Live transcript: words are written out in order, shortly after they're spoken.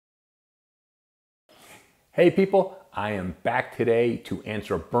Hey people, I am back today to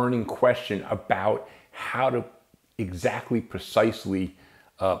answer a burning question about how to precisely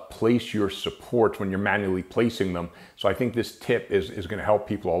place your supports when you're manually placing them. So I think this tip is going to help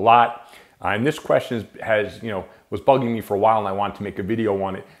people a lot. And this question was bugging me for a while, and I wanted to make a video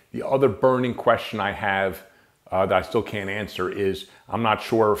on it. The other burning question I have that I still can't answer is, I'm not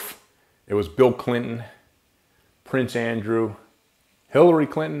sure if it was Bill Clinton, Prince Andrew, Hillary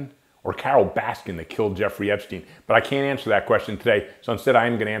Clinton, or Carol Baskin that killed Jeffrey Epstein. But I can't answer that question today. So instead, I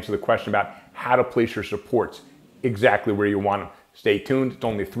am going to answer the question about how to place your supports exactly where you want them. Stay tuned. It's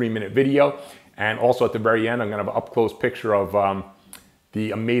only a 3-minute video. And also at the very end, I'm going to have an up-close picture of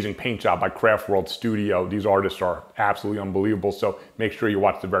the amazing paint job by Craft World Studio. These artists are absolutely unbelievable. So make sure you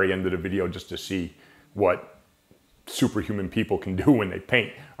watch the very end of the video just to see what superhuman people can do when they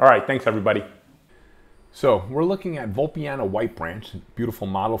paint. All right, thanks everybody. So we're looking at Volpiana White Branch, beautiful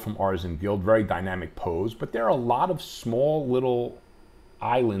model from Artisan Guild, very dynamic pose, but there are a lot of small little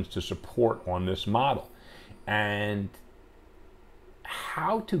islands to support on this model. And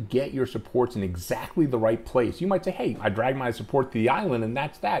how to get your supports in exactly the right place. You might say, hey, I drag my support to the island and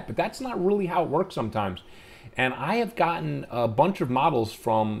that's that, but that's not really how it works sometimes. And I have gotten a bunch of models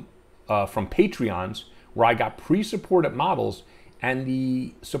from Patreons where I got pre-supported models, and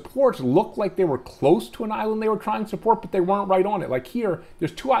the supports looked like they were close to an island they were trying to support, but they weren't right on it. Like here,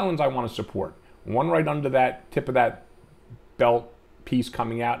 there's 2 islands I want to support. One right under that tip of that belt piece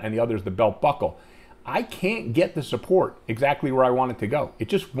coming out, and the other is the belt buckle. I can't get the support exactly where I want it to go. It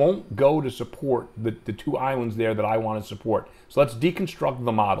just won't go to support the 2 islands there that I want to support. So let's deconstruct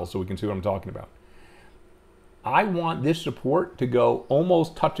the model so we can see what I'm talking about. I want this support to go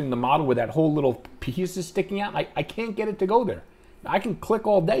almost touching the model where that whole little piece is sticking out. I can't get it to go there. I can click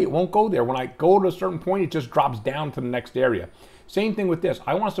all day, it won't go there. When I go to a certain point, it just drops down to the next area. Same thing with this.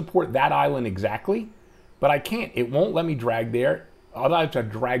 I want to support that island exactly, but I can't. It won't let me drag there. Otherwise, I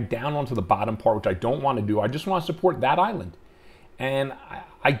drag down onto the bottom part, which I don't want to do. I just want to support that island. And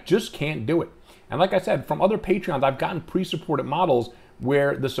I just can't do it. And like I said, from other Patreons, I've gotten pre-supported models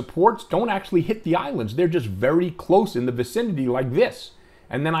where the supports don't actually hit the islands. They're just very close in the vicinity like this.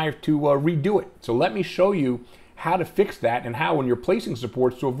 And then I have to redo it. So let me show you how to fix that and how when you're placing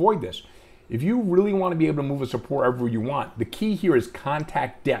supports to avoid this. If you really want to be able to move a support everywhere you want, the key here is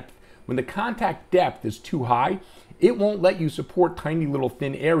contact depth. When the contact depth is too high, it won't let you support tiny little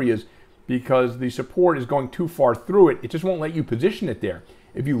thin areas because the support is going too far through it. It just won't let you position it there.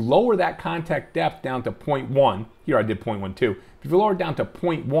 If you lower that contact depth down to 0.1, here I did 0.12, if you lower it down to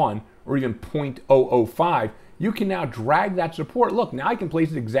 0.1 or even 0.005, you can now drag that support. Look, now I can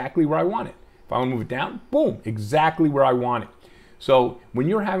place it exactly where I want it. If I want to move it down, boom, exactly where I want it. So when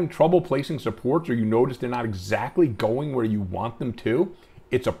you're having trouble placing supports or you notice they're not exactly going where you want them to,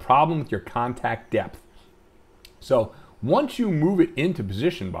 it's a problem with your contact depth. So once you move it into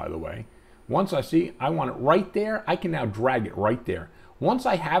position, by the way, once I see I want it right there, I can now drag it right there. Once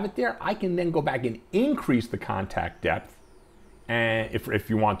I have it there, I can then go back and increase the contact depth, and if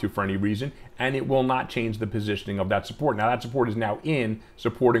you want to for any reason, and it will not change the positioning of that support. Now that support is now in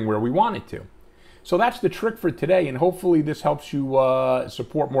supporting where we want it to. So that's the trick for today, and hopefully this helps you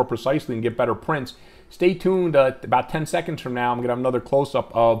support more precisely and get better prints. Stay tuned. About 10 seconds from now, I'm going to have another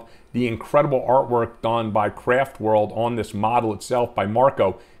close-up of the incredible artwork done by Craft World on this model itself by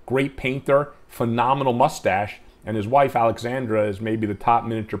Marco. Great painter, phenomenal mustache, and his wife Alexandra is maybe the top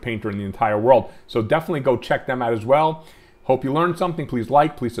miniature painter in the entire world. So definitely go check them out as well. Hope you learned something. Please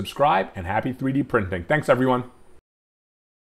like, please subscribe, and happy 3D printing. Thanks, everyone.